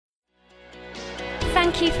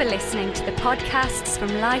Thank you for listening to the podcasts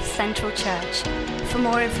from Life Central Church. For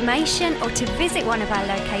more information or to visit one of our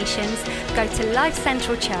locations, go to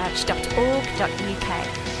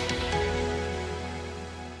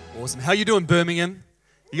lifecentralchurch.org.uk. Awesome. How you doing, Birmingham?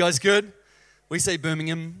 You guys good? We say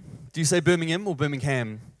Birmingham. Do you say Birmingham or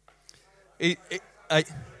Birmingham?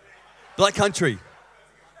 Black country.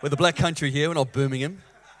 We're the black country here. We're not Birmingham.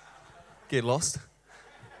 Get lost.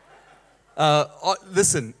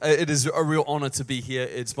 Listen, it is a real honor to be here.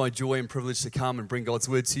 It's my joy and privilege to come and bring God's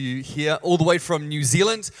word to you here, all the way from New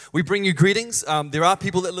Zealand. We bring you greetings. There are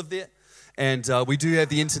people that live there, and we do have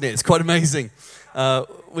the internet. It's quite amazing.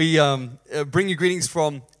 We bring you greetings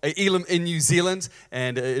from Elim in New Zealand,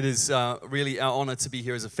 and it is really our honor to be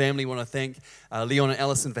here as a family. I want to thank Leon and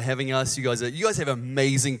Allison for having us. You guys have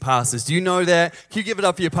amazing pastors. Do you know that? Can you give it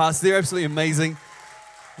up for your pastors? They're absolutely amazing.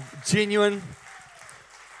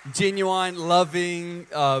 Genuine, loving,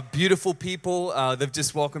 beautiful people. They've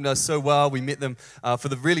just welcomed us so well. We met them for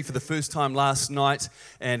the first time last night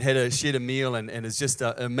and shared a meal, and it's just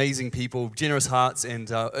amazing people, generous hearts,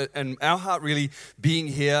 and our heart really being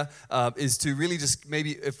here is to really just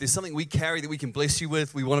maybe if there's something we carry that we can bless you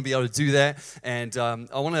with, we want to be able to do that. And I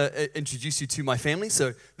want to introduce you to my family.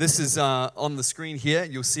 So this is on the screen here.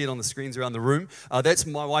 You'll see it on the screens around the room. That's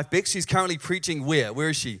my wife Bex. She's currently preaching where? Where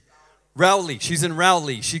is she? Rowley. She's in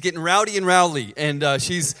Rowley. She's getting rowdy in Rowley, and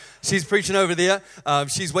she's preaching over there.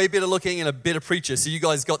 She's way better looking and a better preacher, so you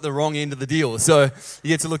guys got the wrong end of the deal. So you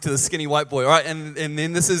get to look to the skinny white boy, all right? And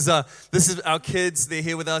then this is our kids. They're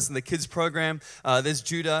here with us in the kids program. There's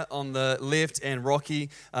Judah on the left and Rocky,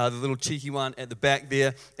 the little cheeky one at the back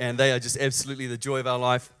there, and they are just absolutely the joy of our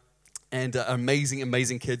life. And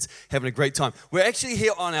amazing kids having a great time. We're actually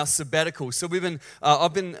here on our sabbatical. So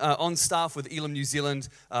I've been on staff with Elim New Zealand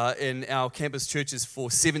in our campus churches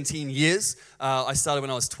for 17 years. I started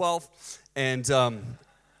when I was 12, and some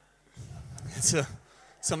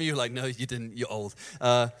of you are like, no, you didn't. You're old.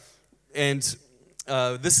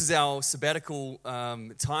 This is our sabbatical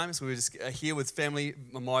time. So we're just here with family.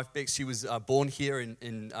 My wife Bex, she was born here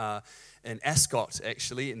in Ascot,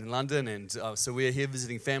 actually, in London, and so we're here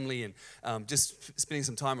visiting family and just spending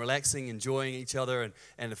some time relaxing, enjoying each other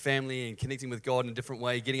and the family and connecting with God in a different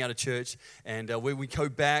way, getting out of church. And when we go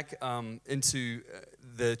back into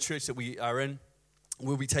the church that we are in,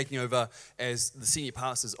 we'll be taking over as the senior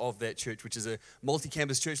pastors of that church, which is a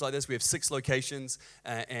multi-campus church like this. We have 6 locations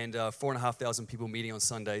and 4,500 people meeting on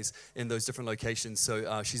Sundays in those different locations.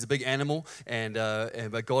 So she's a big animal,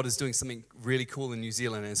 but God is doing something really cool in New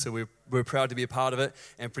Zealand, and so we're proud to be a part of it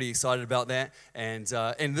and pretty excited about that. And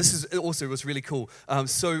this is also what's really cool.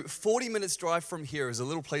 So 40 minutes drive from here is a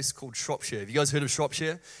little place called Shropshire. Have you guys heard of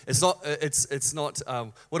Shropshire? It's not.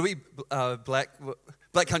 What are we? Black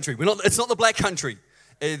country. We're not. It's not the black country.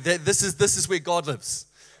 This is where God lives.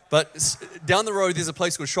 But down the road, there's a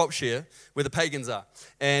place called Shropshire where the pagans are.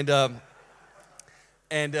 But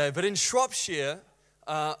in Shropshire,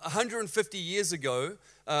 150 years ago,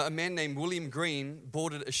 a man named William Green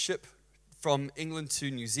boarded a ship from England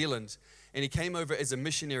to New Zealand, and he came over as a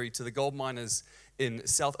missionary to the gold miners in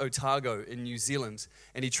South Otago in New Zealand,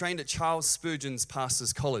 and he trained at Charles Spurgeon's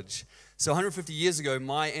Pastors College. So 150 years ago,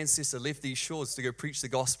 my ancestor left these shores to go preach the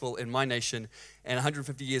gospel in my nation, and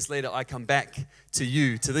 150 years later, I come back to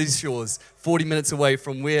these shores, 40 minutes away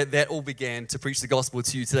from where that all began, to preach the gospel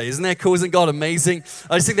to you today. Isn't that cool? Isn't God amazing?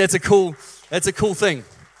 I just think that's a cool thing.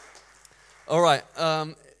 All right.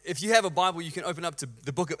 If you have a Bible, you can open up to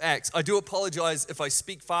the book of Acts. I do apologize if I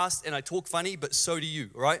speak fast and I talk funny, but so do you,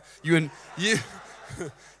 all right? You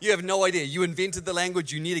have no idea. You invented the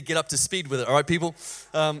language. You need to get up to speed with it, all right, people?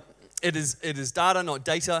 It is data, not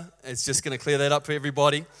data. It's just going to clear that up for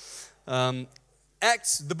everybody. The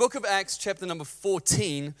book of Acts, chapter number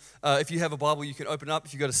 14. If you have a Bible, you can open it up.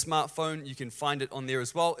 If you've got a smartphone, you can find it on there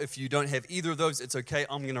as well. If you don't have either of those, it's okay.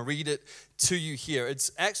 I'm going to read it to you here. It's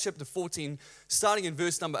Acts chapter 14, starting in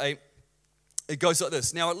verse number 8. It goes like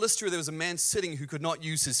this. Now at Lystra, there was a man sitting who could not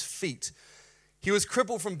use his feet. He was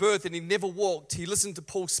crippled from birth and he never walked. He listened to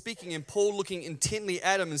Paul speaking, and Paul, looking intently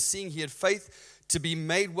at him and seeing he had faith to be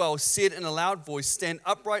made well, said in a loud voice, "Stand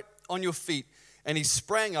upright on your feet." And he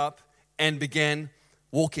sprang up and began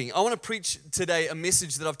walking. I want to preach today a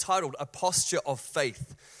message that I've titled A Posture of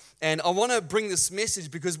Faith. And I want to bring this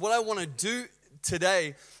message because what I want to do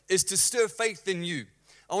today is to stir faith in you.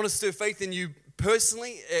 I want to stir faith in you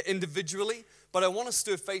personally, individually, but I want to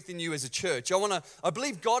stir faith in you as a church. I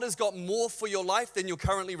believe God has got more for your life than you're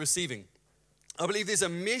currently receiving. I believe there's a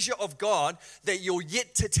measure of God that you're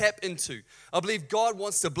yet to tap into. I believe God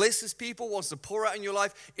wants to bless His people, wants to pour out in your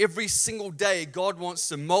life every single day. God wants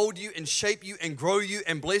to mold you and shape you and grow you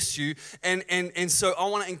and bless you. And so I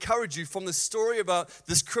want to encourage you from the story about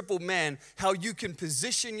this crippled man, how you can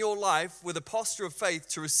position your life with a posture of faith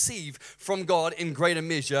to receive from God in greater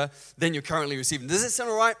measure than you're currently receiving. Does that sound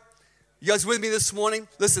all right? You guys with me this morning?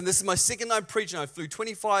 Listen, this is my second night preaching. I flew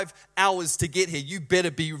 25 hours to get here. You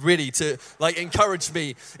better be ready to encourage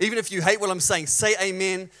me. Even if you hate what I'm saying, say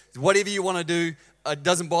amen. Whatever you want to do, it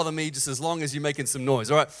doesn't bother me just as long as you're making some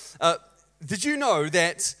noise. All right. Did you know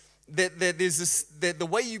that there's this, that the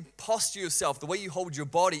way you posture yourself, the way you hold your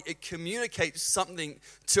body, it communicates something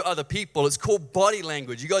to other people. It's called body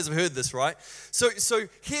language. You guys have heard this, right? So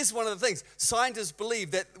here's one of the things. Scientists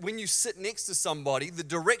believe that when you sit next to somebody, the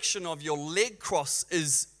direction of your leg cross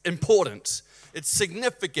is important. It's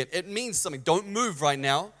significant. It means something. Don't move right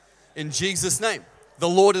now in Jesus' name. The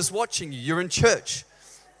Lord is watching you. You're in church.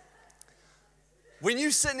 When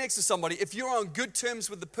you sit next to somebody, if you're on good terms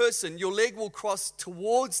with the person, your leg will cross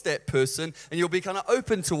towards that person and you'll be kind of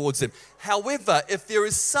open towards them. However, if there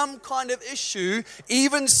is some kind of issue,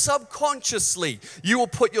 even subconsciously, you will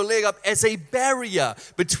put your leg up as a barrier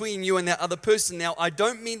between you and that other person. Now, I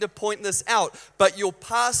don't mean to point this out, but your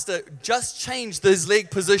pastor just changed his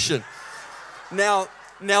leg position. Now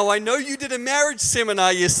I know you did a marriage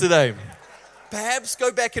seminar yesterday. Perhaps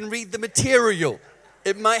go back and read the material.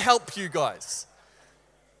 It might help you guys.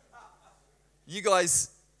 You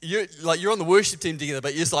guys, you're on the worship team together,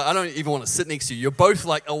 but you're just like, I don't even want to sit next to you. You're both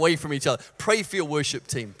like away from each other. Pray for your worship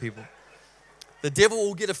team, people. The devil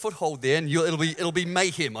will get a foothold there, and it'll be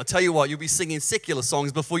mayhem. I tell you what, you'll be singing secular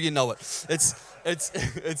songs before you know it.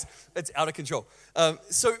 It's out of control.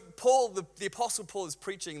 So Paul, the Apostle Paul, is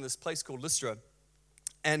preaching in this place called Lystra.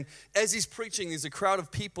 And as he's preaching, there's a crowd of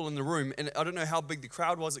people in the room. And I don't know how big the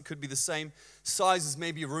crowd was. It could be the same size as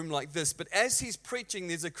maybe a room like this. But as he's preaching,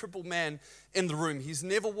 there's a crippled man in the room. He's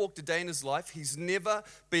never walked a day in his life. He's never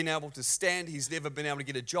been able to stand. He's never been able to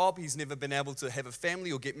get a job. He's never been able to have a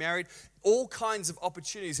family or get married. All kinds of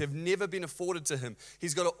opportunities have never been afforded to him.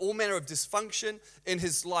 He's got all manner of dysfunction in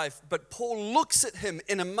his life. But Paul looks at him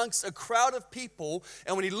in amongst a crowd of people.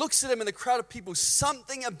 And when he looks at him in the crowd of people,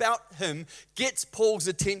 something about him gets Paul's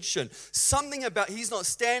attention. Something about, he's not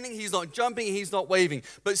standing, he's not jumping, he's not waving.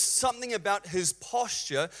 But something about his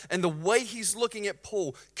posture and the way he's looking at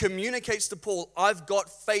Paul communicates to Paul, I've got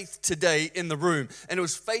faith today in the room. And it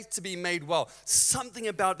was faith to be made well. Something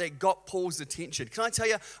about that got Paul's attention. Can I tell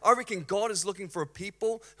you, I reckon God is looking for a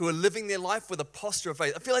people who are living their life with a posture of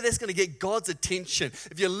faith. I feel like that's going to get God's attention.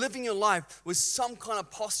 If you're living your life with some kind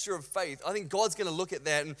of posture of faith, I think God's going to look at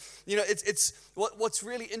that. And you know, what's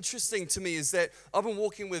really interesting to me is that I've been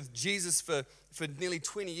walking with Jesus for nearly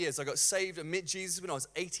 20 years. I got saved and met Jesus when I was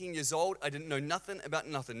 18 years old. I didn't know nothing about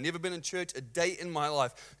nothing. Never been in church a day in my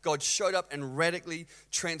life. God showed up and radically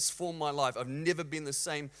transformed my life. I've never been the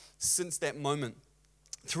same since that moment.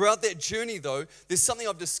 Throughout that journey, though, there's something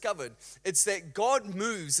I've discovered. It's that God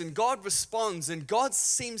moves and God responds and God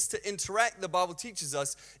seems to interact, the Bible teaches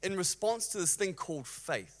us, in response to this thing called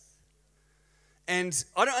faith. And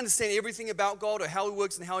I don't understand everything about God or how He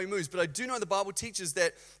works and how He moves, but I do know the Bible teaches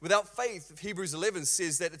that without faith, Hebrews 11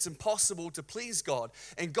 says that it's impossible to please God.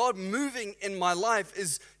 And God moving in my life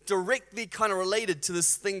is directly kind of related to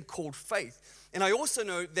this thing called faith. And I also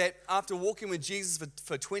know that after walking with Jesus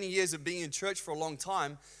for 20 years and being in church for a long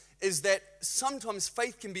time, is that sometimes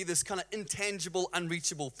faith can be this kind of intangible,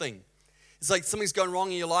 unreachable thing. It's like something's going wrong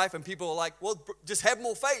in your life and people are like, well, just have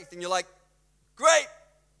more faith. And you're like, great.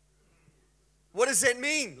 What does that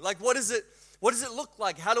mean? Like, what does it look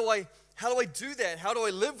like? How do I do that? How do I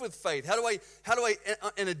live with faith? How do I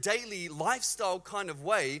in a daily lifestyle kind of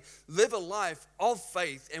way live a life of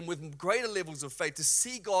faith and with greater levels of faith to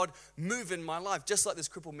see God move in my life, just like this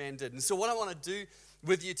crippled man did? And so what I want to do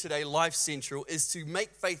with you today, Life Central, is to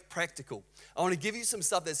make faith practical. I want to give you some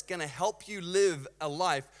stuff that's going to help you live a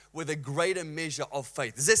life with a greater measure of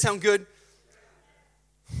faith. Does that sound good?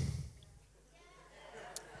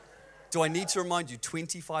 Do I need to remind you,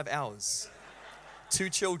 25 hours, 2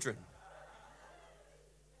 children.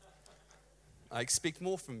 I expect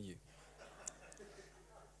more from you.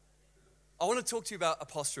 I want to talk to you about a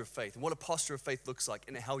posture of faith and what a posture of faith looks like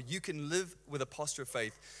and how you can live with a posture of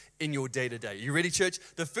faith in your day-to-day. You ready, church?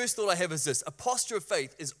 The first thought I have is this: a posture of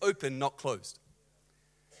faith is open, not closed.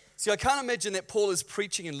 See, I can't imagine that Paul is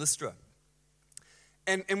preaching in Lystra.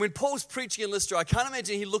 And when Paul's preaching in Lystra, I can't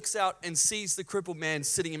imagine he looks out and sees the crippled man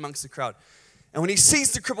sitting amongst the crowd. And when he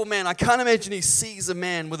sees the crippled man, I can't imagine he sees a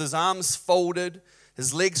man with his arms folded,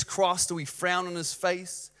 his legs crossed, a wee frown on his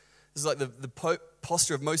face, This is like the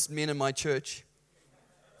posture of most men in my church.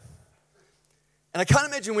 And I can't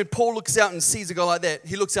imagine when Paul looks out and sees a guy like that,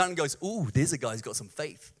 he looks out and goes, ooh, there's a guy who's got some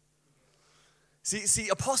faith. See,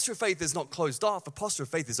 a posture of faith is not closed off. A posture of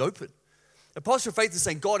faith is open. A posture of faith is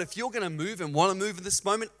saying, God, if you're going to move and want to move in this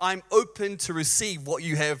moment, I'm open to receive what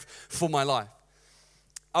you have for my life.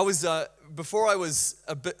 Before I was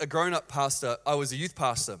a grown-up pastor, I was a youth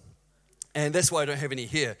pastor. And that's why I don't have any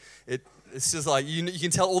here. It's just like, you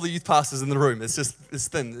can tell all the youth pastors in the room. It's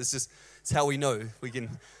thin. It's how we know. We can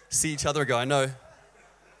see each other and go, I know.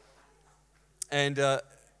 And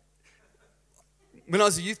when I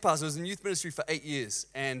was a youth pastor, I was in youth ministry for 8 years.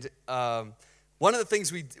 And one of the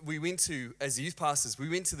things we went to as youth pastors, we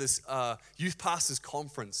went to this youth pastors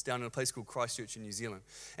conference down in a place called Christchurch in New Zealand.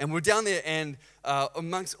 And we're down there and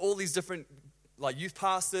amongst all these different like youth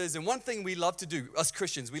pastors, and one thing we love to do, us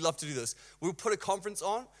Christians, we love to do this. We'll put a conference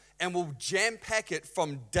on and we'll jam-pack it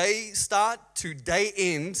from day start to day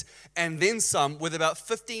end and then some with about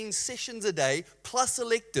 15 sessions a day plus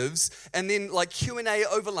electives and then like Q&A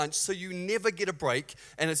over lunch so you never get a break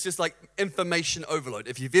and it's just like information overload.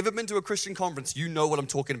 If you've ever been to a Christian conference, you know what I'm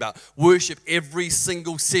talking about. Worship every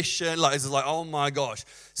single session, like it's like, oh my gosh.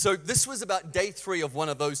 So this was about day 3 of one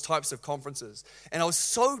of those types of conferences. And I was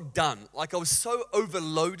so done, like I was so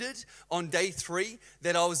overloaded on day 3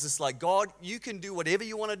 that I was just like, God, you can do whatever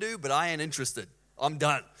you want to do, but I ain't interested. I'm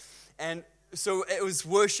done. And so it was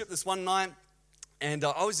worship this one night. And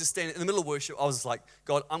I was just standing in the middle of worship. I was like,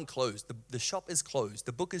 God, I'm closed. The shop is closed.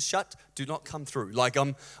 The book is shut. Do not come through. Like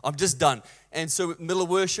I'm just done. And so in the middle of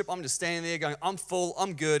worship, I'm just standing there going, I'm full.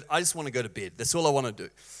 I'm good. I just want to go to bed. That's all I want to do.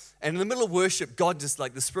 And in the middle of worship, God just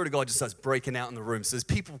like, the Spirit of God just starts breaking out in the room. So there's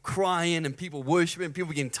people crying and people worshiping,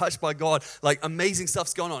 people getting touched by God, like amazing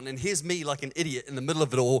stuff's going on. And here's me like an idiot in the middle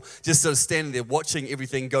of it all, just sort of standing there watching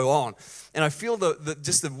everything go on. And I feel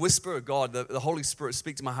just the whisper of God, the Holy Spirit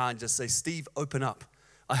speak to my heart and just say, Steve, open up.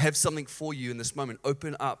 I have something for you in this moment.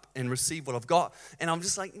 Open up and receive what I've got. And I'm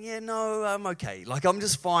just like, yeah, no, I'm okay. Like, I'm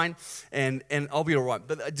just fine and I'll be all right.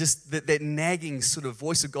 But I just that nagging sort of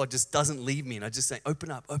voice of God just doesn't leave me. And I just say,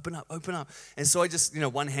 open up, open up, open up. And so I just,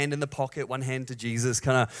 one hand in the pocket, one hand to Jesus,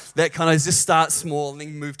 that just start small and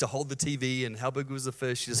then move to hold the TV and how big was the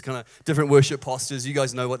fish, just kind of different worship postures. You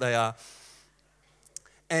guys know what they are.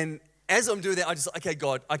 And as I'm doing that, I just, okay,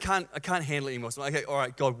 God, I can't handle it anymore. So I'm like, okay, all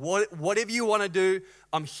right, God, whatever you want to do,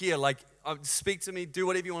 I'm here. Like, speak to me, do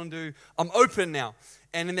whatever you want to do. I'm open now.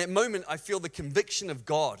 And in that moment, I feel the conviction of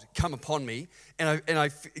God come upon me. And I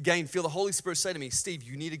again feel the Holy Spirit say to me, Steve,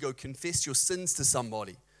 you need to go confess your sins to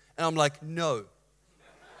somebody. And I'm like, no.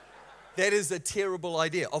 That is a terrible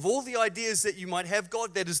idea. Of all the ideas that you might have,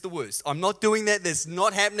 God, that is the worst. I'm not doing that. That's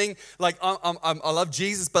not happening. Like, I love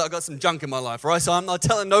Jesus, but I got some junk in my life, right? So I'm not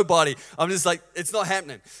telling nobody. I'm just like, it's not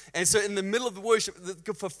happening. And so in the middle of the worship,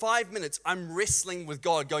 for 5 minutes, I'm wrestling with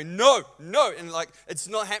God, going, no. And like, it's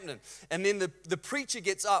not happening. And then the preacher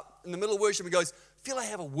gets up in the middle of worship and goes, I feel I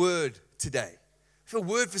have a word today. A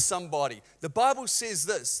word for somebody. The Bible says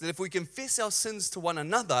this, that if we confess our sins to one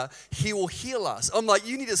another, He will heal us. I'm like,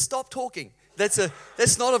 you need to stop talking. That's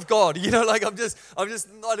not of God. Like I'm just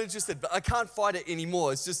not interested, but I can't fight it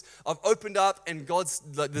anymore. It's just, I've opened up and God's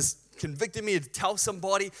like this convicted me to tell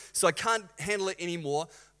somebody, so I can't handle it anymore.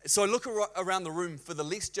 So I look around the room for the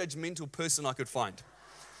least judgmental person I could find.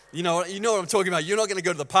 You know what I'm talking about. You're not going to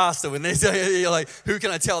go to the pastor when they say, you're like, who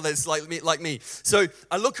can I tell that's like me? So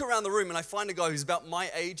I look around the room and I find a guy who's about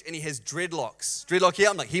my age and he has dreadlocks. Dreadlock, yeah,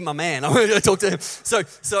 I'm like, he my man. I'm going to talk to him. So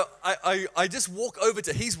I just walk over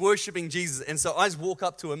to, he's worshiping Jesus. And so I just walk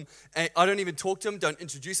up to him and I don't even talk to him, don't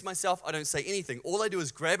introduce myself, I don't say anything. All I do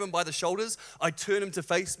is grab him by the shoulders, I turn him to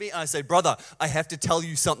face me and I say, brother, I have to tell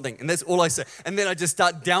you something. And that's all I say. And then I just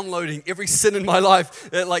start downloading every sin in my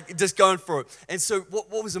life, like just going for it. And so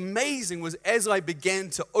what was amazing was as I began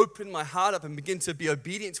to open my heart up and begin to be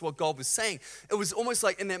obedient to what God was saying, it was almost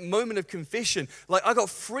like in that moment of confession, like I got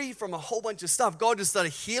free from a whole bunch of stuff. God just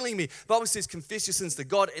started healing me. The Bible says, confess your sins to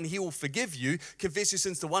God and He will forgive you. Confess your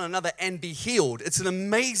sins to one another and be healed. It's an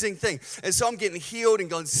amazing thing. And so I'm getting healed and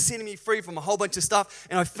God's setting me free from a whole bunch of stuff.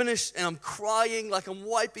 And I finished and I'm crying, like I'm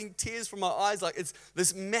wiping tears from my eyes. Like it's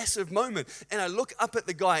this massive moment. And I look up at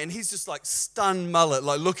the guy and he's just like stunned mullet,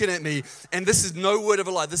 like looking at me. And this is no word of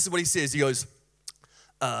a lie. This is what he says. He goes,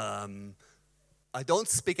 I don't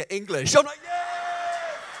speak English. I'm like,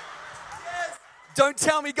 yes! Don't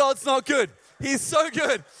tell me God's not good. He's so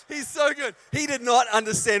good. He's so good. He did not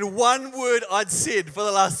understand one word I'd said for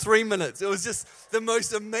the last 3 minutes. It was just the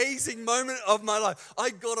most amazing moment of my life. I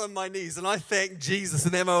got on my knees and I thanked Jesus.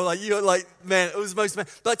 And then I was like, you're like, man, it was the most,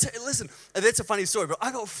 but listen, that's a funny story, but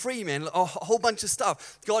I got free, man, a whole bunch of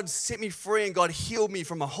stuff. God set me free and God healed me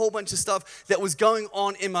from a whole bunch of stuff that was going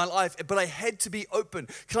on in my life, but I had to be open.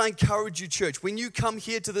 Can I encourage you, church, when you come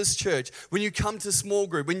here to this church, when you come to small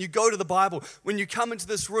group, when you go to the Bible, when you come into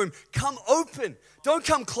this room, come open. Don't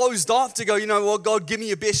come closed off to go, you know what, God, give me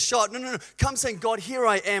your best shot. No. Come saying, God, here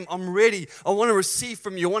I am. I'm ready. I want to receive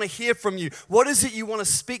from you. I want to hear from you. What is it you want to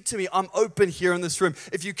speak to me? I'm open here in this room.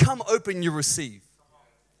 If you come open, you receive.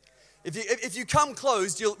 If you come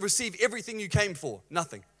closed, you'll receive everything you came for.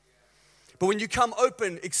 Nothing. But when you come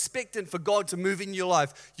open, expectant for God to move in your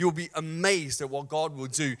life, you'll be amazed at what God will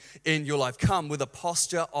do in your life. Come with a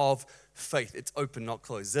posture of faith. It's open, not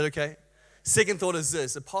closed. Is that okay? Second thought is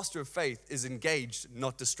this: a posture of faith is engaged,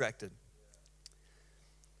 not distracted.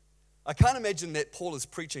 I can't imagine that Paul is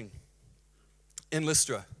preaching in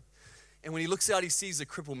Lystra, and when he looks out, he sees a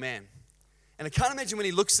crippled man. And I can't imagine when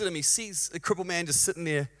he looks at him, he sees a crippled man just sitting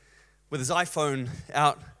there with his iPhone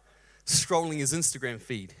out, scrolling his Instagram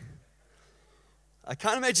feed. I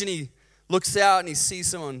can't imagine he looks out and he sees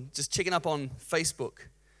someone just checking up on Facebook,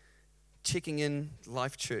 checking in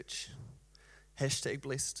Life Church,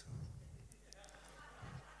 #blessed.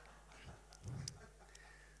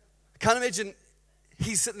 Can't imagine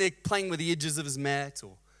he's sitting there playing with the edges of his mat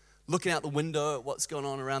or looking out the window at what's going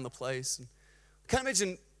on around the place. And can't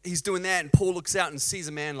imagine he's doing that and Paul looks out and sees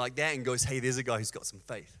a man like that and goes, hey, there's a guy who's got some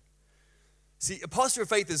faith. See, a posture of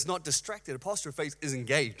faith is not distracted. A posture of faith is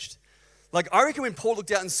engaged. Like, I reckon when Paul looked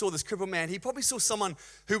out and saw this crippled man, he probably saw someone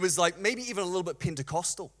who was like maybe even a little bit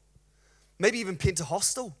Pentecostal. Maybe even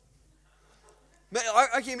Pentehostal. I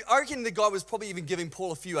reckon the guy was probably even giving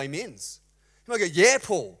Paul a few amens. He might go, yeah,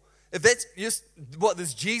 Paul. If that's just what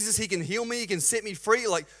this Jesus, he can heal me, he can set me free,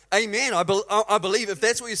 like, amen. I believe if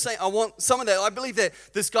that's what you're saying, I want some of that. I believe that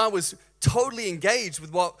this guy was totally engaged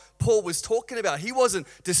with what Paul was talking about. He wasn't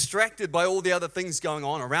distracted by all the other things going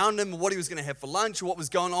on around him, or what he was going to have for lunch, or what was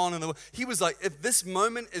going on. He was like, if this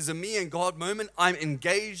moment is a me and God moment, I'm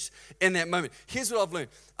engaged in that moment. Here's what I've learned.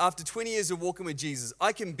 After 20 years of walking with Jesus,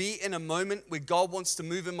 I can be in a moment where God wants to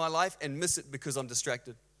move in my life and miss it because I'm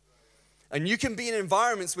distracted. And you can be in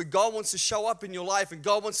environments where God wants to show up in your life and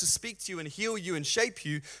God wants to speak to you and heal you and shape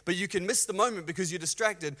you, but you can miss the moment because you're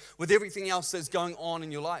distracted with everything else that's going on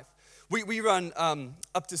in your life. We run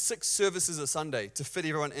up to 6 services a Sunday to fit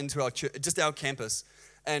everyone into our church, just our campus.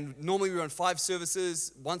 And normally we run 5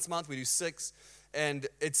 services. Once a month we do 6. And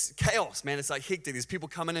it's chaos, man. It's like hectic. There's people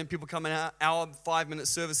coming in, people coming out, hour, 5-minute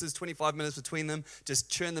services, 25 minutes between them. Just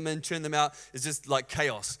churn them in, churn them out. It's just like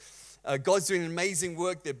chaos. God's doing amazing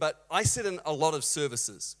work there, but I sit in a lot of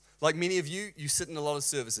services. Like many of you, you sit in a lot of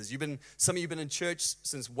services. Some of you have been in church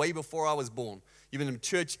since way before I was born. You've been in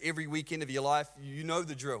church every weekend of your life. You know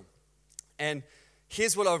the drill. And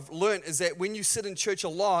here's what I've learned is that when you sit in church a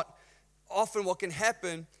lot, often what can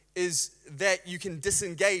happen is that you can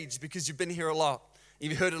disengage because you've been here a lot.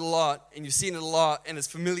 You've heard it a lot, and you've seen it a lot, and it's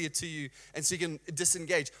familiar to you, and so you can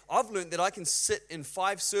disengage. I've learned that I can sit in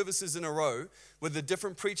 5 services in a row with a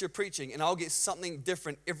different preacher preaching, and I'll get something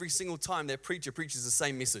different every single time that preacher preaches the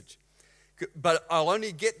same message. But I'll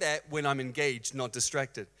only get that when I'm engaged, not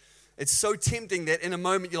distracted. It's so tempting that in a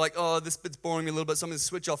moment you're like, oh, this bit's boring me a little bit, so I'm going to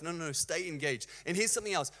switch off. No, stay engaged. And here's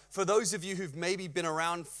something else. For those of you who've maybe been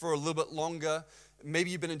around for a little bit longer, maybe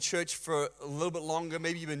you've been in church for a little bit longer.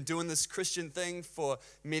 Maybe you've been doing this Christian thing for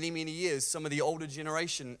many, many years. Some of the older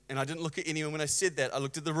generation. And I didn't look at anyone when I said that. I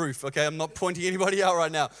looked at the roof. Okay, I'm not pointing anybody out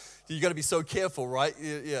right now. You got to be so careful, right?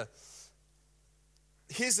 Yeah.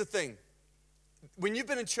 Here's the thing. When you've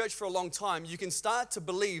been in church for a long time, you can start to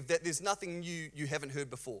believe that there's nothing new you haven't heard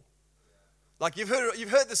before. Like you've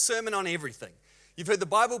heard the sermon on everything. You've heard the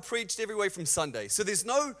Bible preached every way from Sunday. So there's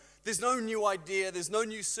no new idea, there's no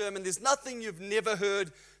new sermon, there's nothing you've never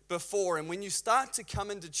heard before. And when you start to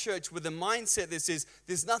come into church with a mindset that says,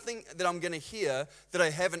 there's nothing that I'm going to hear that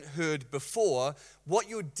I haven't heard before, what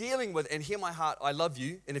you're dealing with, and hear my heart, I love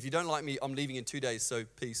you, and if you don't like me, I'm leaving in 2 days, so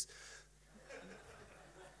peace.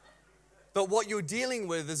 But what you're dealing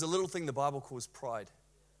with is a little thing the Bible calls pride.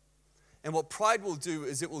 And what pride will do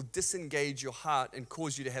is it will disengage your heart and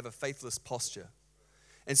cause you to have a faithless posture.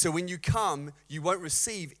 And so when you come, you won't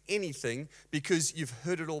receive anything because you've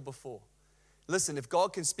heard it all before. Listen, if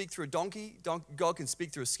God can speak through a donkey, God can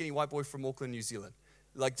speak through a skinny white boy from Auckland, New Zealand.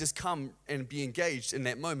 Like, just come and be engaged in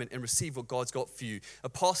that moment and receive what God's got for you. A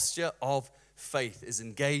posture of faith is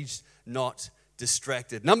engaged, not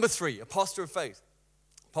distracted. Number 3, a posture of faith.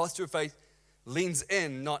 Posture of faith leans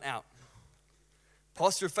in, not out.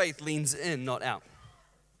 Posture of faith leans in, not out.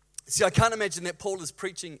 See, I can't imagine that Paul is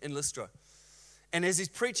preaching in Lystra. And as he's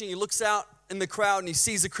preaching, he looks out in the crowd and he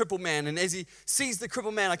sees the crippled man. And as he sees the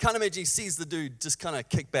crippled man, I can't imagine he sees the dude just kind of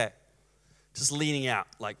kick back, just leaning out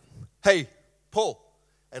like, hey, Paul,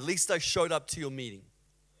 at least I showed up to your meeting.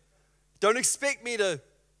 Don't expect me to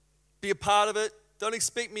be a part of it. Don't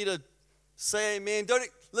expect me to say amen.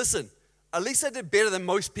 Listen, at least I did better than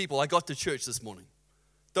most people. I got to church this morning.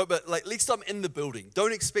 But at least I'm in the building.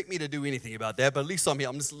 Don't expect me to do anything about that, but at least I'm here.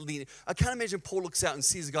 I'm just leaning. I can't imagine Paul looks out and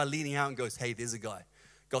sees a guy leaning out and goes, hey, there's a guy.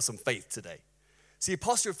 Got some faith today. See, a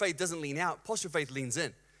posture of faith doesn't lean out. Posture of faith leans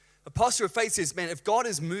in. A posture of faith says, man, if God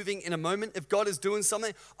is moving in a moment, if God is doing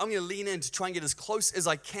something, I'm going to lean in to try and get as close as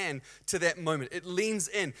I can to that moment. It leans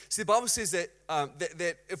in. See, the Bible says that,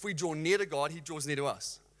 that if we draw near to God, He draws near to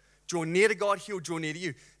us. Draw near to God, He'll draw near to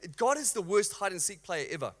you. God is the worst hide-and-seek player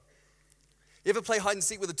ever. You ever play hide and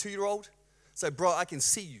seek with a 2-year-old? Say, bro, I can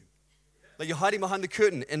see you. Like you're hiding behind the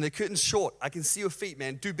curtain and the curtain's short. I can see your feet,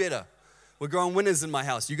 man. Do better. We're growing winners in my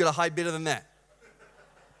house. You got to hide better than that.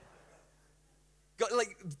 God,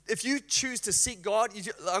 like if you choose to seek God,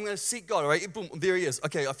 I'm going to seek God, all right? Boom, there He is.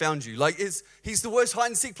 Okay, I found you. Like He's the worst hide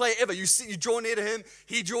and seek player ever. You draw near to Him.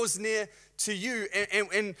 He draws near to you.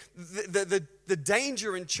 And the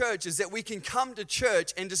danger in church is that we can come to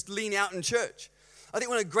church and just lean out in church. I think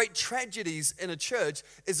one of the great tragedies in a church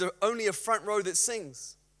is only a front row that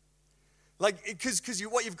sings. Like, because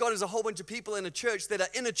what you've got is a whole bunch of people in a church that are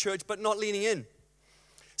in a church but not leaning in.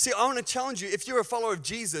 See, I want to challenge you, if you're a follower of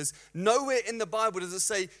Jesus, nowhere in the Bible does it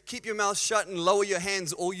say, keep your mouth shut and lower your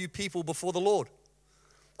hands, all you people, before the Lord.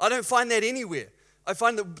 I don't find that anywhere. I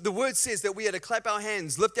find that the word says that we are to clap our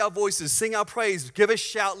hands, lift our voices, sing our praise, give a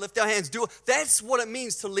shout, lift our hands. That's what it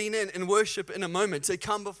means to lean in and worship in a moment, to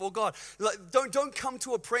come before God. Like, don't come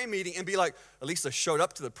to a prayer meeting and be like, at least I showed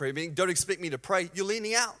up to the prayer meeting. Don't expect me to pray. You're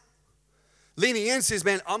leaning out. Leaning in says,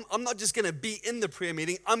 man, I'm not just going to be in the prayer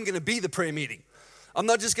meeting. I'm going to be the prayer meeting. I'm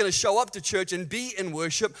not just going to show up to church and be in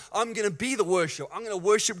worship. I'm going to be the worship. I'm going to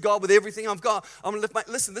worship God with everything I've got. I'm going to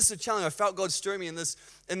listen, this is a challenge. I felt God stir me in this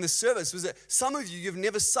service, was that some of you've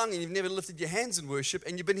never sung and you've never lifted your hands in worship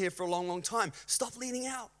and you've been here for a long, long time. Stop leaning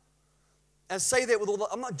out. And I say that with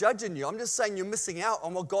I'm not judging you. I'm just saying you're missing out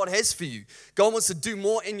on what God has for you. God wants to do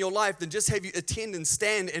more in your life than just have you attend and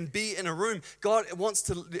stand and be in a room. God wants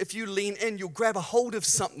to, if you lean in, you'll grab a hold of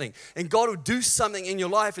something. And God will do something in your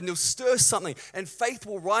life and He'll stir something. And faith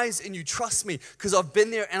will rise in you. Trust me, because I've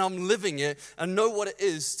been there and I'm living it. And know what it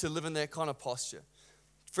is to live in that kind of posture.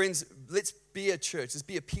 Friends, let's be a church. Let's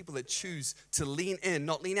be a people that choose to lean in,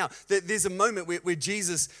 not lean out. There's a moment where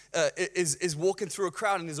Jesus is walking through a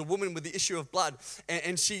crowd and there's a woman with the issue of blood.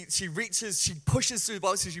 And she pushes through, the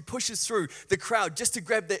Bible says she pushes through the crowd just to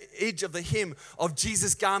grab the edge of the hem of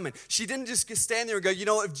Jesus' garment. She didn't just stand there and go, you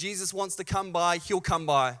know what, if Jesus wants to come by, He'll come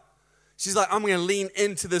by. She's like, I'm going to lean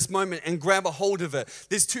into this moment and grab a hold of it.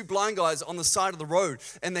 There's 2 blind guys on the side of the road,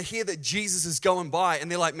 and they hear that Jesus is going by,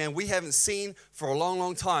 and they're like, man, we haven't seen for a long,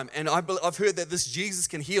 long time, and I've heard that this Jesus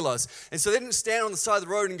can heal us. And so they didn't stand on the side of the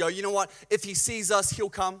road and go, you know what, if He sees us, He'll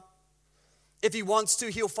come. If He wants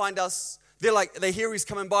to, He'll find us. They hear He's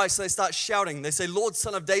coming by, so they start shouting. They say, Lord,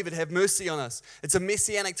 Son of David, have mercy on us. It's a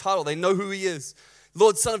messianic title. They know who He is.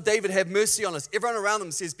 Lord, Son of David, have mercy on us. Everyone around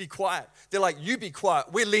them says, be quiet. They're like, you be quiet.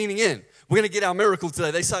 We're leaning in. We're going to get our miracle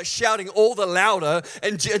today. They start shouting all the louder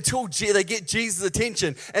until they get Jesus'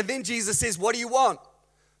 attention. And then Jesus says, what do you want?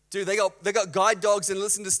 Dude, they got guide dogs and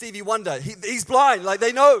listen to Stevie Wonder. He's blind. Like,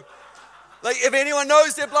 they know. Like, if anyone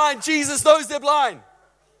knows they're blind, Jesus knows they're blind.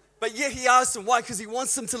 But yet He asks them, why? Because He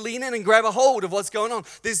wants them to lean in and grab a hold of what's going on.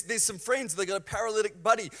 There's some friends, they got a paralytic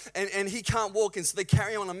buddy, and he can't walk, and so they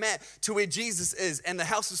carry him on a mat to where Jesus is, and the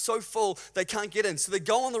house is so full, they can't get in. So they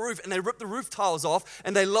go on the roof, and they rip the roof tiles off,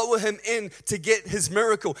 and they lower him in to get his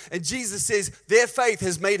miracle. And Jesus says, their faith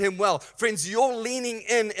has made him well. Friends, your leaning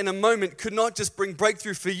in a moment could not just bring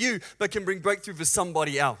breakthrough for you, but can bring breakthrough for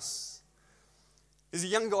somebody else. There's a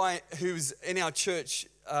young guy who's in our church.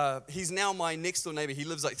 He's now my next door neighbor. He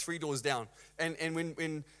lives like 3 doors down. And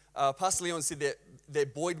when Pastor Leon said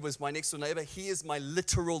that Boyd was my next door neighbor, he is my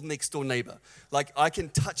literal next door neighbor. Like, I can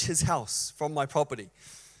touch his house from my property.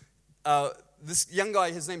 This young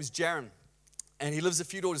guy, his name is Jaron, and he lives a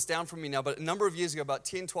few doors down from me now. But a number of years ago, about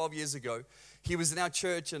 10, 12 years ago, he was in our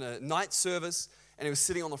church in a night service, and he was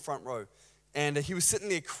sitting on the front row. And he was sitting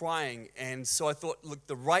there crying, and so I thought, look,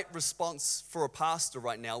 the right response for a pastor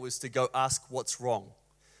right now was to go ask what's wrong.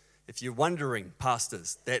 If you're wondering,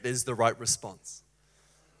 pastors, that is the right response.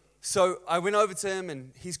 So I went over to him,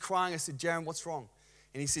 and he's crying. I said, Jaron, what's wrong?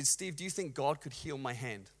 And he said, Steve, do you think God could heal my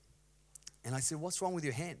hand? And I said, what's wrong with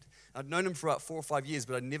your hand? I'd known him for about 4 or 5 years,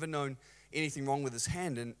 but I'd never known anything wrong with his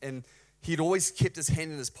hand. And he'd always kept his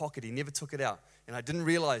hand in his pocket. He never took it out. And I didn't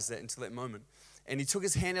realize that until that moment. And he took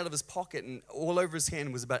his hand out of his pocket, and all over his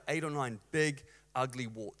hand was about 8 or 9 big, ugly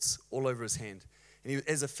warts all over his hand. And he,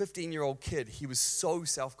 as a 15-year-old kid, he was so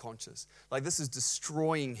self-conscious. Like, this is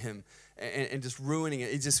destroying him and just ruining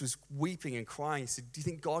it. He just was weeping and crying. He said, do you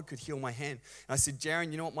think God could heal my hand? And I said,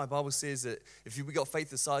 Jaron, you know what my Bible says? That if we got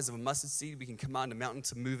faith the size of a mustard seed, we can command a mountain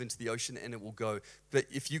to move into the ocean and it will go. But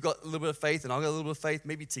if you got a little bit of faith and I got a little bit of faith,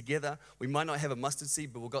 maybe together, we might not have a mustard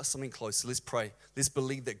seed, but we've got something close. So let's pray. Let's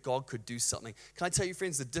believe that God could do something. Can I tell you,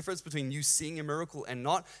 friends, the difference between you seeing a miracle and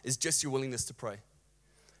not is just your willingness to pray.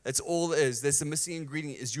 That's all it is. There's the missing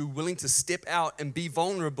ingredient is you're willing to step out and be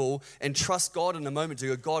vulnerable and trust God in a moment to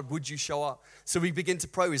go, God, would you show up? So we begin to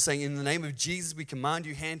pray. We're saying, in the name of Jesus, we command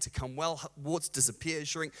your hand to come well, warts disappear,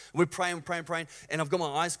 shrink. We're praying, and I've got my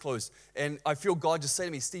eyes closed. And I feel God just say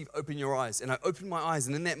to me, Steve, open your eyes. And I open my eyes,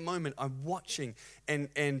 and in that moment, I'm watching. And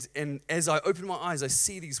as I open my eyes, I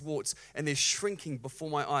see these warts, and they're shrinking before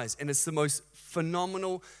my eyes. And it's the most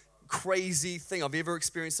phenomenal, crazy thing I've ever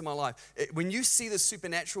experienced in my life. When you see the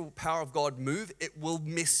supernatural power of God move, it will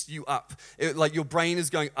mess you up. Like your brain is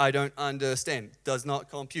going, I don't understand, does not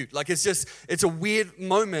compute. Like it's a weird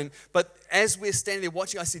moment, but as we're standing there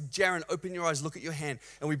watching, I said, Jaron, open your eyes, look at your hand.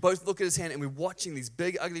 And we both look at his hand and we're watching these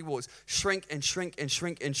big ugly warts shrink and shrink and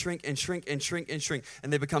shrink and shrink and shrink and shrink and shrink.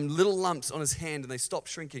 And they become little lumps on his hand and they stop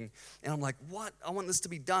shrinking. And I'm like, what? I want this to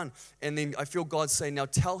be done. And then I feel God say, now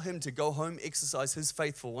tell him to go home, exercise his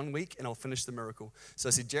faith for 1 week, and I'll finish the miracle. So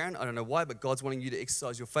I said, Jaron, I don't know why, but God's wanting you to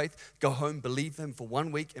exercise your faith. Go home, believe him for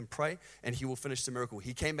 1 week and pray, and he will finish the miracle.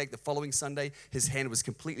 He came back the following Sunday. His hand was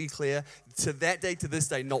completely clear. To that day, to this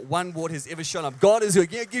day, not one wart has ever shown up. God is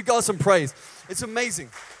good. Give God some praise. It's amazing.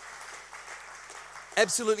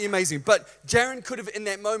 Absolutely amazing. But Jaron could have, in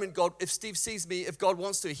that moment, God, if Steve sees me, if God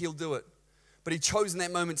wants to, he'll do it. But he chose in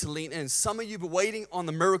that moment to lean in. Some of you were waiting on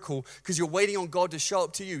the miracle because you're waiting on God to show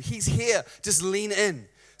up to you. He's here. Just lean in.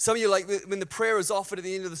 Some of you, like when the prayer is offered at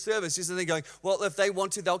the end of the service, you're sitting there going, well, if they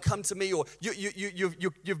want to, they'll come to me. Or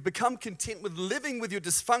you've become content with living with your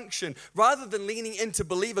dysfunction rather than leaning in to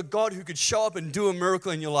believe a God who could show up and do a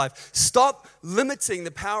miracle in your life. Stop limiting the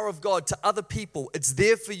power of God to other people. It's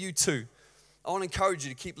there for you too. I want to encourage you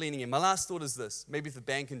to keep leaning in. My last thought is this. Maybe if the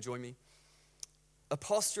band can join me. A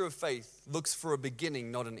posture of faith looks for a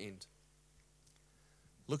beginning, not an end.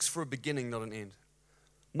 Looks for a beginning, not an end.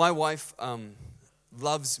 My wife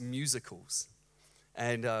loves musicals,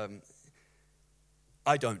 and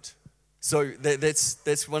I don't. So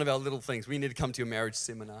that's one of our little things. We need to come to your marriage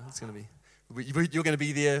seminar. It's going to be, you're going to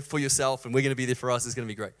be there for yourself, and we're going to be there for us. It's going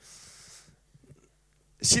to be great.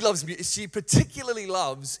 She particularly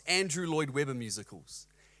loves Andrew Lloyd Webber musicals.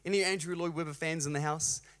 Any Andrew Lloyd Webber fans in the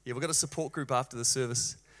house? Yeah, we've got a support group after the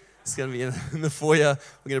service. It's going to be in the foyer.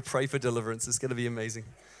 We're going to pray for deliverance. It's going to be amazing.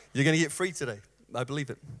 You're going to get free today. I believe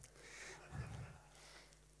it.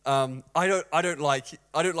 I don't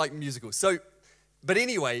like musicals. So, but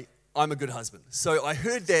anyway, I'm a good husband. So I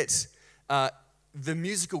heard that the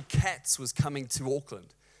musical Cats was coming to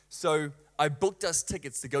Auckland. So I booked us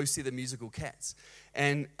tickets to go see the musical Cats.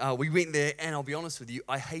 And we went there, and I'll be honest with you,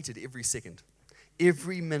 I hated every second.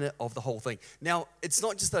 Every minute of the whole thing. Now, it's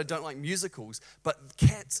not just that I don't like musicals, but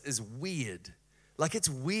Cats is weird. Like, it's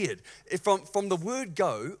weird. From the word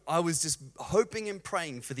go, I was just hoping and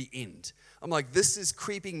praying for the end. I'm like, this is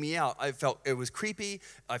creeping me out. I felt it was creepy.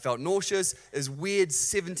 I felt nauseous. There's weird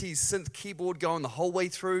 70s synth keyboard going the whole way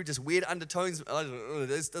through, just weird undertones.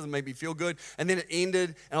 This doesn't make me feel good. And then it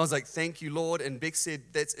ended, and I was like, thank you, Lord. And Beck said,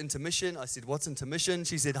 that's intermission. I said, what's intermission?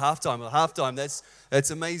 She said, halftime. Well, halftime,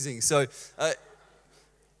 that's amazing. So,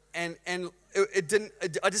 and it didn't.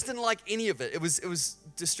 I just didn't like any of it. It was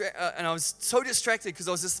and I was so distracted because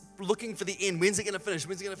I was just looking for the end. When's it going to finish?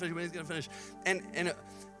 When's it going to finish? When's it going to finish? And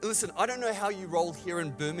listen, I don't know how you roll here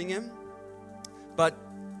in Birmingham, but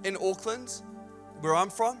in Auckland, where I'm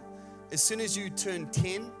from, as soon as you turn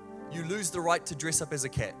 10, you lose the right to dress up as a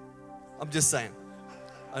cat. I'm just saying.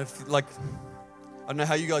 I don't know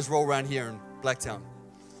how you guys roll around here in Blacktown.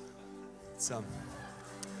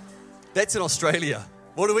 That's in Australia.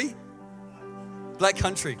 What are we? Black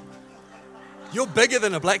country. You're bigger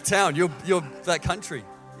than a black town. You're black country,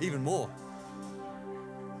 even more.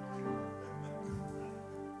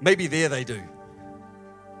 Maybe there they do.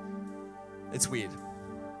 It's weird.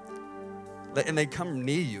 And they come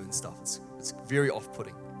near you and stuff. It's very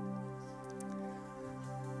off-putting.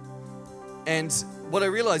 And what I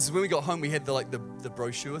realized is when we got home, we had the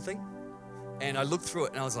brochure thing. And I looked through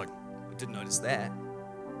it and I was like, I didn't notice that.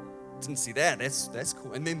 didn't see that. That's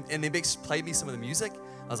cool. And then Bex played me some of the music.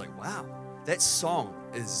 I was like, wow, that song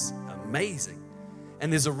is amazing.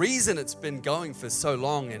 And there's a reason it's been going for so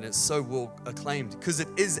long and it's so well acclaimed, because it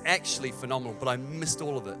is actually phenomenal, but I missed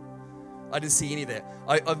all of it. I didn't see any of that.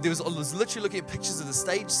 I was literally looking at pictures of the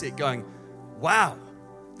stage set going, wow,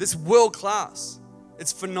 this world class.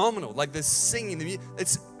 It's phenomenal. Like the singing, the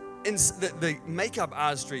makeup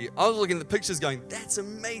artistry. I was looking at the pictures going, that's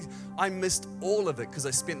amazing. I missed all of it because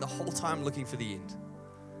I spent the whole time looking for the end.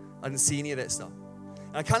 I didn't see any of that stuff.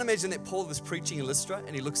 And I can't imagine that Paul was preaching in Lystra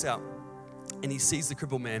and he looks out and he sees the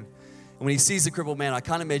crippled man. And when he sees the crippled man, I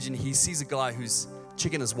can't imagine he sees a guy who's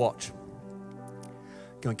checking his watch.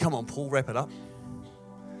 Going, come on, Paul, wrap it up.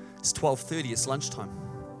 It's 12:30, it's lunchtime.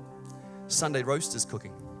 Sunday roast is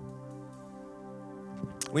cooking.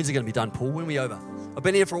 When's it going to be done, Paul? When are we over? I've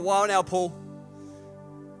been here for a while now, Paul.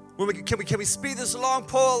 Can we speed this along,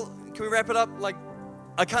 Paul? Can we wrap it up? Like,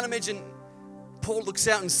 I can't imagine Paul looks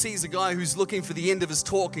out and sees a guy who's looking for the end of his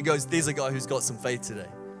talk and goes, there's a guy who's got some faith today.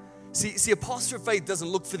 See, a posture of faith doesn't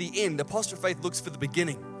look for the end. A posture of faith looks for the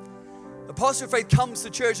beginning. A posture of faith comes to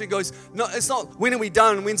church and goes, no, it's not when are we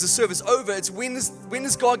done, when's the service over, it's when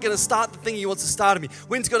is God going to start the thing He wants to start in me?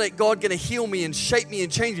 When's God going to heal me and shape me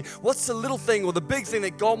and change me? What's the little thing or the big thing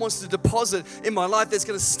that God wants to deposit in my life that's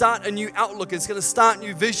going to start a new outlook, it's going to start a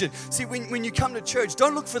new vision? See, when you come to church,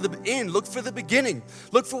 don't look for the end, look for the beginning.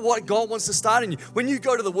 Look for what God wants to start in you. When you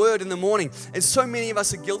go to the Word in the morning, and so many of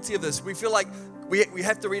us are guilty of this, we feel like we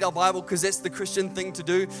have to read our Bible because that's the Christian thing to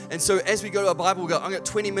do. And so as we go to our Bible, we go, I've got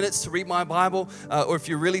 20 minutes to read my Bible. Or if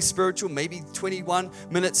you're really spiritual, maybe 21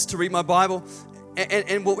 minutes to read my Bible.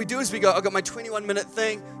 And what we do is we go, I've got my 21-minute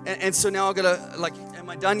thing. And so now I've got to, like, am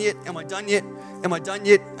I done yet? Am I done yet? Am I done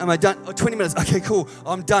yet? Am I done? Oh, 20 minutes. Okay, cool.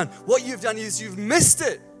 I'm done. What you've done is you've missed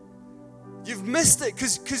it. You've missed it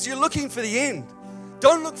because you're looking for the end.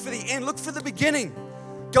 Don't look for the end. Look for the beginning.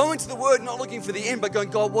 Go into the Word, not looking for the end, but going,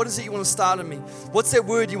 God, what is it you want to start in me? What's that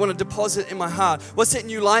word you want to deposit in my heart? What's that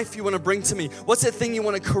new life you want to bring to me? What's that thing you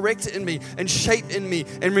want to correct in me and shape in me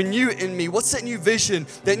and renew in me? What's that new vision,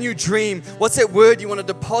 that new dream? What's that word you want to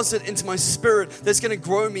deposit into my spirit that's going to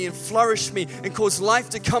grow me and flourish me and cause life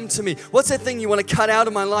to come to me? What's that thing you want to cut out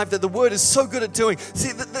of my life that the Word is so good at doing?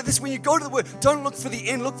 See, this, when you go to the Word, don't look for the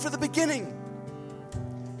end, look for the beginning.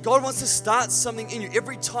 God wants to start something in you.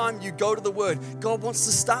 Every time you go to the Word, God wants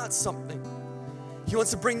to start something. He wants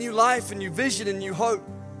to bring new life and new vision and new hope,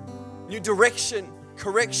 new direction,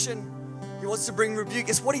 correction. He wants to bring rebuke.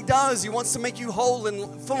 It's what He does. He wants to make you whole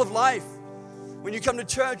and full of life. When you come to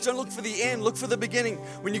church, don't look for the end, look for the beginning.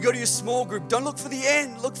 When you go to your small group, don't look for the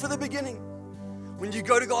end, look for the beginning. When you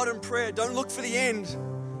go to God in prayer, don't look for the end,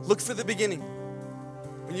 look for the beginning.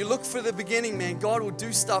 When you look for the beginning, man, God will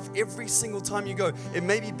do stuff every single time you go. It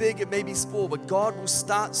may be big, it may be small, but God will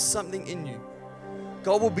start something in you.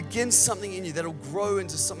 God will begin something in you that will grow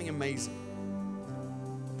into something amazing.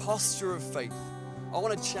 Posture of faith. I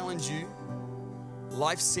want to challenge you,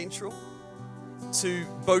 Life Central, to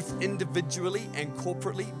both individually and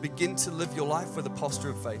corporately begin to live your life with a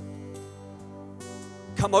posture of faith.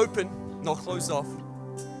 Come open, not closed off.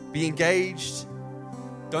 Be engaged.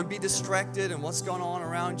 Don't be distracted in what's going on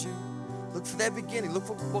around you. Look for that beginning. Look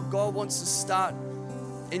for what God wants to start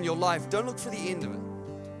in your life. Don't look for the end of it.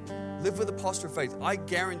 Live with a posture of faith. I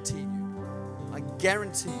guarantee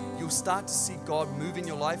you, you'll start to see God move in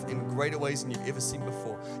your life in greater ways than you've ever seen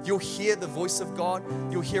before. You'll hear the voice of God.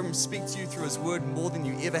 You'll hear Him speak to you through His Word more than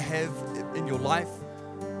you ever have in your life.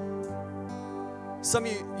 Some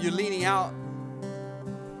of you, you're leaning out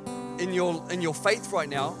in your faith right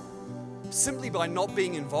now simply by not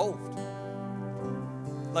being involved.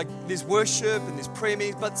 Like there's worship and there's prayer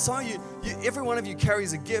meetings, but some of you, every one of you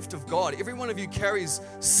carries a gift of God. Every one of you carries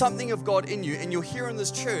something of God in you, and you're here in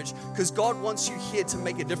this church because God wants you here to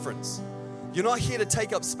make a difference. You're not here to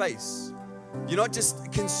take up space. You're not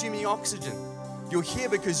just consuming oxygen. You're here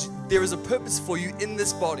because there is a purpose for you in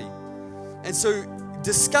this body. And so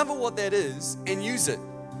discover what that is and use it.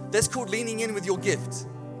 That's called leaning in with your gift.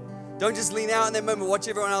 Don't just lean out in that moment, watch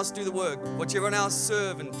everyone else do the work, watch everyone else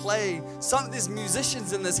serve and play. There's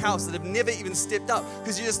musicians in this house that have never even stepped up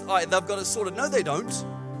because they've got it sorted. No, they don't.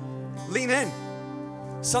 Lean in.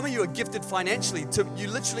 Some of you are gifted financially. You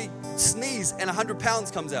literally sneeze and 100 pounds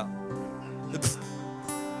comes out.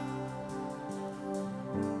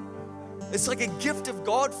 It's like a gift of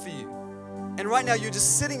God for you. And right now you're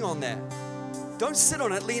just sitting on that. Don't sit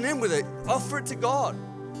on it, lean in with it. Offer it to God.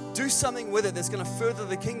 Do something with it that's going to further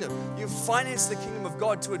the kingdom. You finance the kingdom of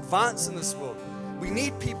God to advance in this world. We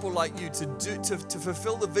need people like you to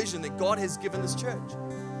fulfill the vision that God has given this church.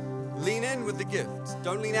 Lean in with the gift.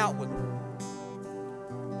 Don't lean out with it.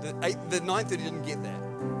 The 9:30 didn't get that.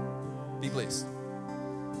 Be blessed.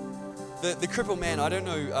 The crippled man, I don't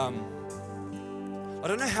know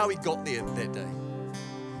how he got there that day.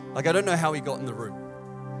 Like, I don't know how he got in the room.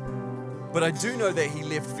 But I do know that he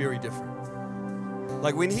left very different.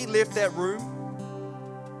 Like, when he left that room,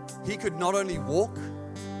 he could not only walk,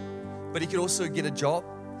 but he could also get a job.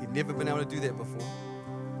 He'd never been able to do that before.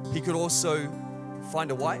 He could also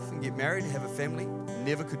find a wife and get married and have a family.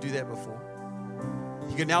 Never could do that before.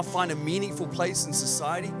 He could now find a meaningful place in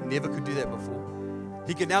society. Never could do that before.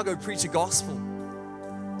 He could now go preach the gospel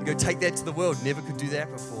and go take that to the world. Never could do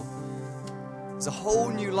that before. There's a whole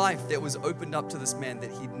new life that was opened up to this man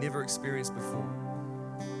that he'd never experienced before.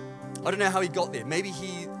 I don't know how he got there. Maybe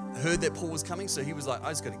he heard that Paul was coming, so he was like, I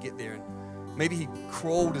just got to get there. And maybe he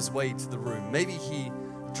crawled his way to the room. Maybe he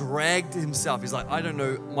dragged himself. He's like, I don't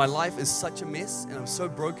know, my life is such a mess and I'm so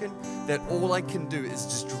broken that all I can do is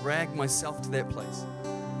just drag myself to that place.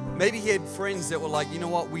 Maybe he had friends that were like, you know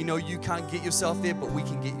what, we know you can't get yourself there, but we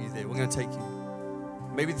can get you there. We're going to take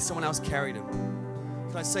you. Maybe someone else carried him.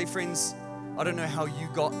 Can I say, friends, I don't know how you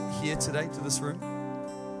got here today to this room.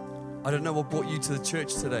 I don't know what brought you to the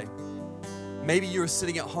church today. Maybe you were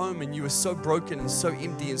sitting at home and you were so broken and so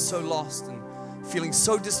empty and so lost and feeling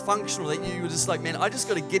so dysfunctional that you were just like, man, I just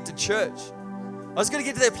got to get to church. I was going to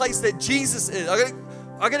get to that place that Jesus is.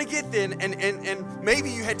 I got to get there. And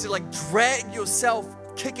maybe you had to like drag yourself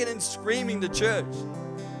kicking and screaming to church.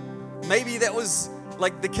 Maybe that was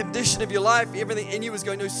like the condition of your life, everything in you was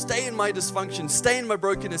going, no, stay in my dysfunction, stay in my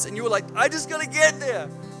brokenness. And you were like, I just got to get there.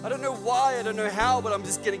 I don't know why, I don't know how, but I'm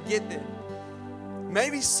just going to get there.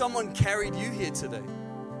 Maybe someone carried you here today.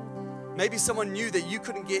 Maybe someone knew that you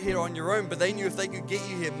couldn't get here on your own, but they knew if they could get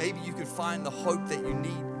you here, maybe you could find the hope that you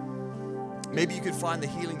need. Maybe you could find the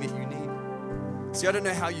healing that you need. See, I don't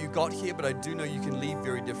know how you got here, but I do know you can leave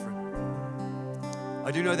very different. I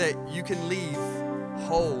do know that you can leave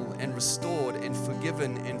whole and restored and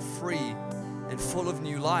forgiven and free and full of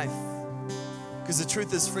new life. Because the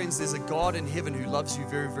truth is, friends, there's a God in heaven who loves you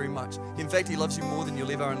very, very much. In fact, He loves you more than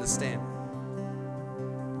you'll ever understand.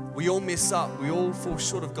 We all mess up. We all fall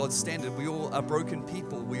short of God's standard. We all are broken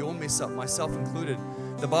people. We all mess up, myself included.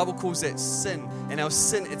 The Bible calls that sin. And our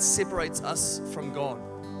sin, it separates us from God.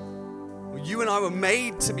 You and I were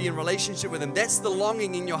made to be in relationship with Him. That's the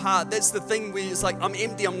longing in your heart. That's the thing where it's like, I'm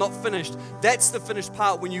empty, I'm not finished. That's the finished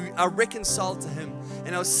part when you are reconciled to Him.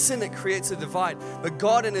 And our sin, it creates a divide. But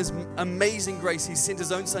God in His amazing grace, He sent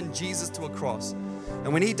His own Son, Jesus, to a cross.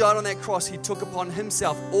 And when He died on that cross, He took upon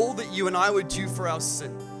Himself all that you and I were due for our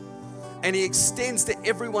sin. And He extends to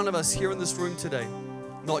every one of us here in this room today.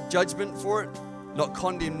 Not judgment for it, not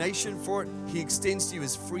condemnation for it. He extends to you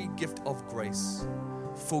His free gift of grace.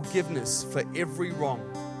 Forgiveness for every wrong,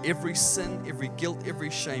 every sin, every guilt,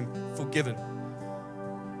 every shame, forgiven.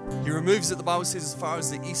 He removes it, the Bible says, as far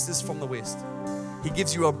as the east is from the west. He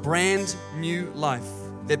gives you a brand new life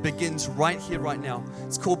that begins right here, right now.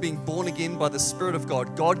 It's called being born again by the Spirit of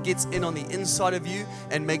God. God gets in on the inside of you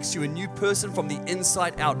and makes you a new person from the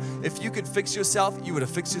inside out. If you could fix yourself, you would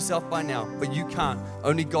have fixed yourself by now, but you can't.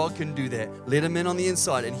 Only God can do that. Let Him in on the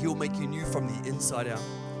inside and He'll make you new from the inside out.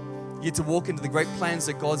 You get to walk into the great plans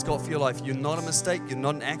that God's got for your life. You're not a mistake. You're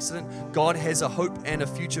not an accident. God has a hope and a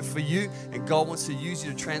future for you, and God wants to use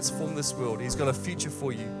you to transform this world. He's got a future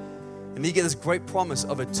for you. And you get this great promise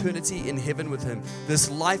of eternity in heaven with Him. This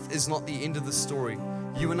life is not the end of the story.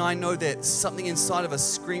 You and I know that something inside of us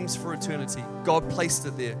screams for eternity. God placed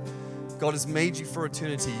it there. God has made you for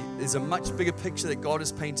eternity. There's a much bigger picture that God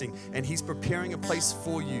is painting, and He's preparing a place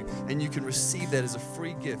for you, and you can receive that as a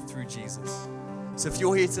free gift through Jesus. So if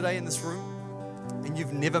you're here today in this room and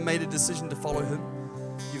you've never made a decision to follow Him,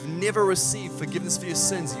 you've never received forgiveness for your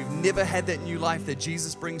sins, you've never had that new life that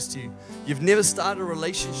Jesus brings to you, you've never started a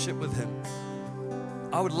relationship with Him,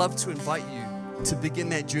 I would love to invite you to begin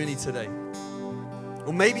that journey today.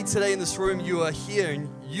 Or maybe today in this room you are here and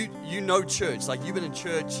you know church, like you've been in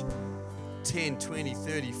church 10, 20,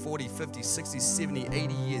 30, 40, 50, 60, 70,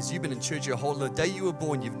 80 years. You've been in church your whole life. The day you were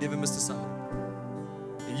born, you've never missed a Sunday.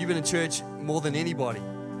 You've been in church more than anybody.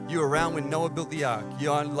 You were around when Noah built the ark.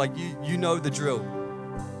 You know the drill.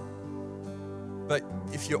 But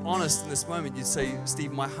if you're honest in this moment, you'd say,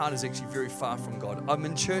 Steve, my heart is actually very far from God. I'm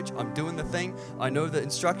in church, I'm doing the thing, I know the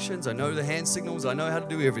instructions, I know the hand signals, I know how to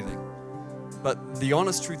do everything. But the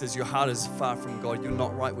honest truth is your heart is far from God. You're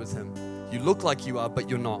not right with Him. You look like you are, but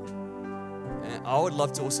you're not. And I would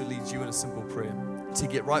love to also lead you in a simple prayer to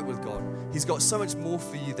get right with God. He's got so much more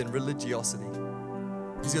for you than religiosity.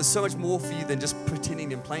 He's got so much more for you than just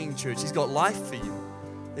pretending and playing church. He's got life for you.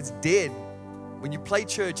 It's dead. When you play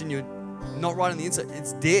church and you're not right on the inside,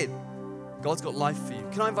 it's dead. God's got life for you.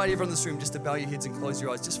 Can I invite everyone in this room just to bow your heads and close your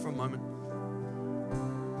eyes just for a moment?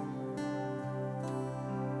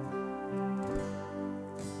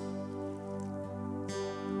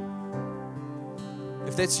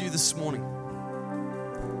 If that's you this morning,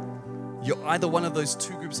 you're either one of those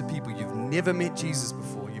two groups of people. You've never met Jesus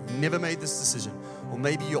before. You've never made this decision. Or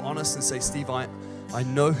maybe you're honest and say, Steve, I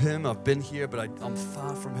know him. I've been here, but I'm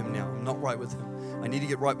far from him now. I'm not right with him. I need to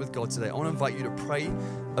get right with God today. I want to invite you to pray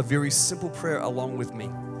a very simple prayer along with me.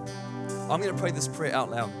 I'm going to pray this prayer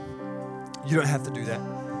out loud. You don't have to do that.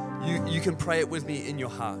 You can pray it with me in your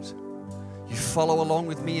heart. You follow along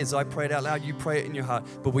with me as I pray it out loud. You pray it in your heart.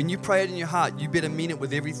 But when you pray it in your heart, you better mean it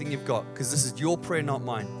with everything you've got, because this is your prayer, not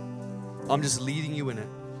mine. I'm just leading you in it.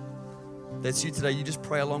 That's you today. You just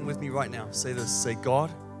pray along with me right now. Say this. Say,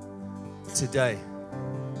 God, today,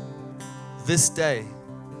 this day,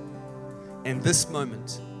 and this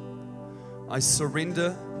moment, I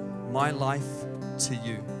surrender my life to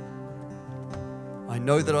you. I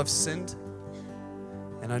know that I've sinned,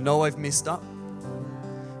 and I know I've messed up,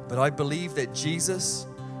 but I believe that Jesus,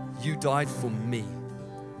 you died for me.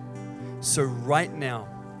 So right now,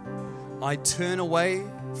 I turn away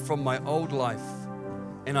from my old life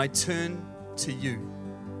and I turn to you.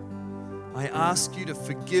 I ask you to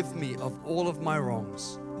forgive me of all of my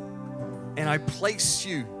wrongs, and I place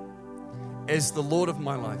you as the Lord of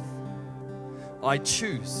my life. I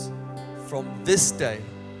choose from this day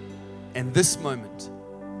and this moment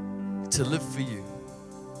to live for you.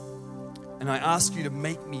 And I ask you to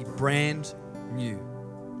make me brand new.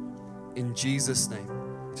 In Jesus' name.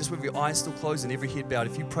 Just with your eyes still closed and every head bowed.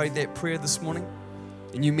 If you prayed that prayer this morning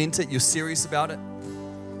and you meant it, you're serious about it,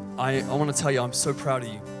 I want to tell you, I'm so proud of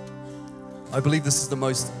you. I believe this is the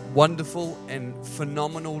most wonderful and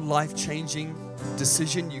phenomenal, life-changing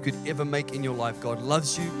decision you could ever make in your life. God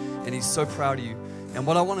loves you and He's so proud of you. And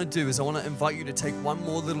what I want to do is I want to invite you to take one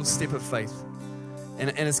more little step of faith. And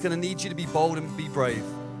it's going to need you to be bold and be brave.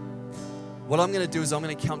 What I'm going to do is I'm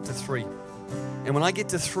going to count to 3. And when I get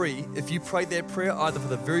to 3, if you prayed that prayer either for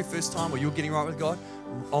the very first time or you're getting right with God,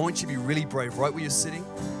 I want you to be really brave right where you're sitting.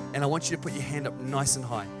 And I want you to put your hand up nice and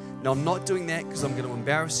high. Now, I'm not doing that because I'm going to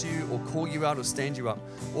embarrass you or call you out or stand you up.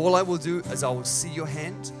 All I will do is I will see your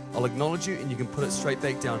hand, I'll acknowledge you, and you can put it straight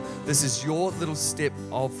back down. This is your little step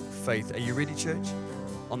of faith. Are you ready, church?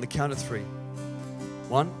 On the count of 3.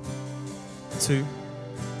 1, 2,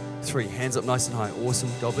 3. Hands up nice and high.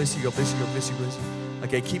 Awesome. God bless you, God bless you, God bless you, bless you.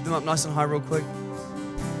 Okay, keep them up nice and high real quick.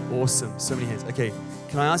 Awesome. So many hands. Okay,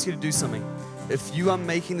 can I ask you to do something? If you are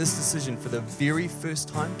making this decision for the very first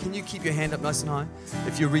time, can you keep your hand up nice and high?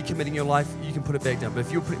 If you're recommitting your life, you can put it back down. But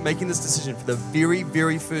if you're making this decision for the very,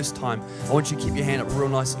 very first time, I want you to keep your hand up real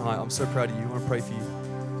nice and high. I'm so proud of you. I want to pray for you.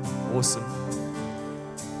 Awesome.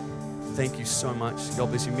 Thank you so much. God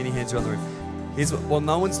bless you. Many hands around the room. Here's what, while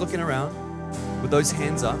no one's looking around with those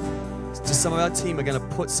hands up, just some of our team are going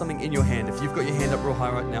to put something in your hand. If you've got your hand up real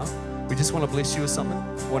high right now, we just want to bless you with something.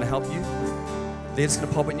 We want to help you. They're just going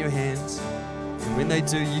to pop it in your hands. And when they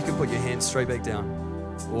do, you can put your hands straight back down.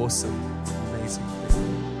 Awesome. Amazing.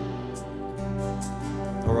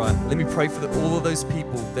 All right, let me pray for all of those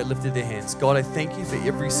people that lifted their hands. God, I thank you for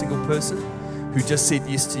every single person who just said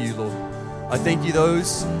yes to you, Lord. I thank you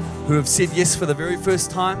those who have said yes for the very first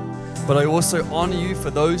time, but I also honor you for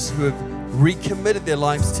those who have recommitted their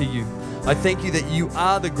lives to you. I thank you that you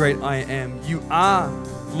are the great I am. You are,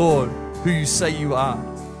 Lord, who you say you are.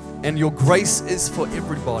 And your grace is for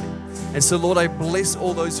everybody. And so, Lord, I bless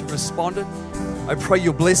all those who responded. I pray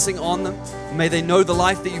your blessing on them. May they know the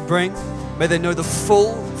life that you bring. May they know the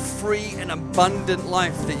full, free, and abundant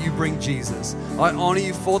life that you bring, Jesus. I honor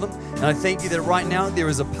you for them. And I thank you that right now there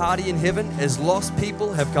is a party in heaven as lost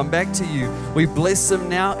people have come back to you. We bless them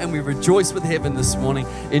now and we rejoice with heaven this morning.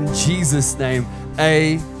 In Jesus' name,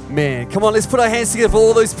 amen. Come on, let's put our hands together for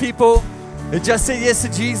all those people that just said yes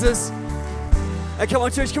to Jesus. And come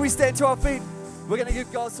on, church, can we stand to our feet? We're going to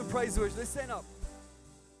give God some praise words. Let's stand up.